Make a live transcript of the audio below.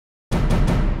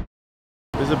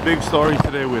There's a big story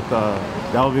today with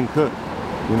Dalvin Cook.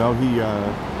 You know,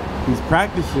 he's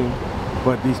practicing,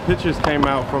 but these pictures came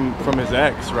out from his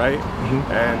ex, right?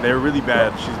 Mm-hmm. And they're really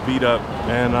bad. She's beat up.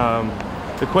 And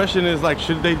the question is, like,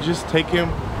 should they just take him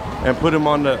and put him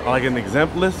on like an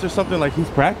exempt list or something? Like, he's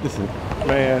practicing.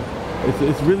 Man,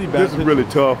 it's really bad. This is really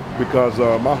tough because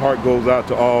my heart goes out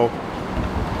to all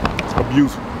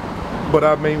abuse. But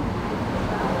I mean,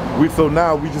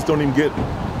 now we just don't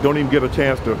even get a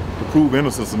chance to prove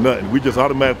innocence or nothing. We just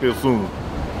automatically assume.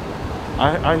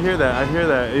 I hear that. I hear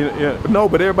that. Yeah. No,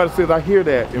 but everybody says I hear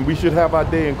that, and we should have our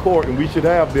day in court, and we should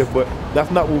have this. But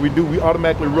that's not what we do. We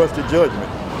automatically rush to judgment.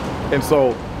 And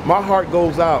so my heart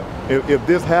goes out if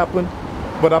this happened.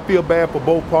 But I feel bad for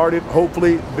both parties.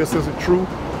 Hopefully this isn't true.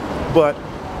 But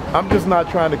I'm just not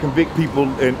trying to convict people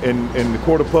in the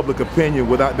court of public opinion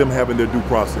without them having their due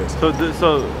process.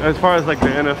 So as far as like the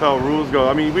NFL rules go,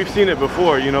 I mean, we've seen it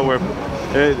before, you know, where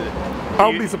I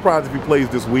won't be surprised if he plays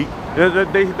this week.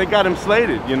 They got him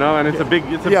slated, you know, and it's a big.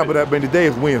 But I mean, today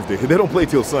is Wednesday. They don't play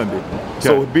till Sunday. Okay.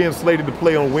 So being slated to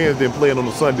play on Wednesday and playing on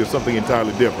a Sunday is something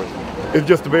entirely different. It's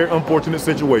just a very unfortunate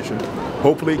situation.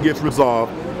 Hopefully it gets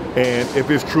resolved, and if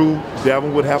it's true,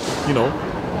 Dalvin would have to, you know,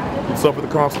 suffer the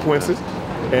consequences.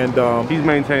 And he's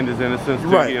maintained his innocence,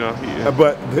 right? You know,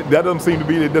 but that doesn't seem to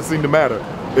be. It doesn't seem to matter.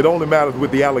 It only matters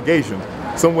with the allegations.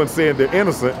 Someone saying they're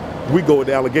innocent, we go with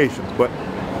the allegations, but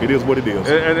it is what it is.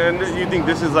 And you think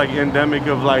this is like endemic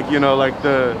of, like, you know, like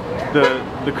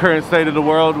the current state of the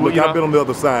world? Look, I've been on the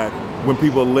other side when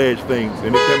people allege things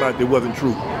and it came out it wasn't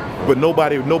true. But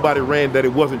nobody ran that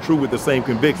it wasn't true with the same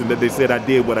conviction that they said I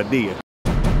did what I did.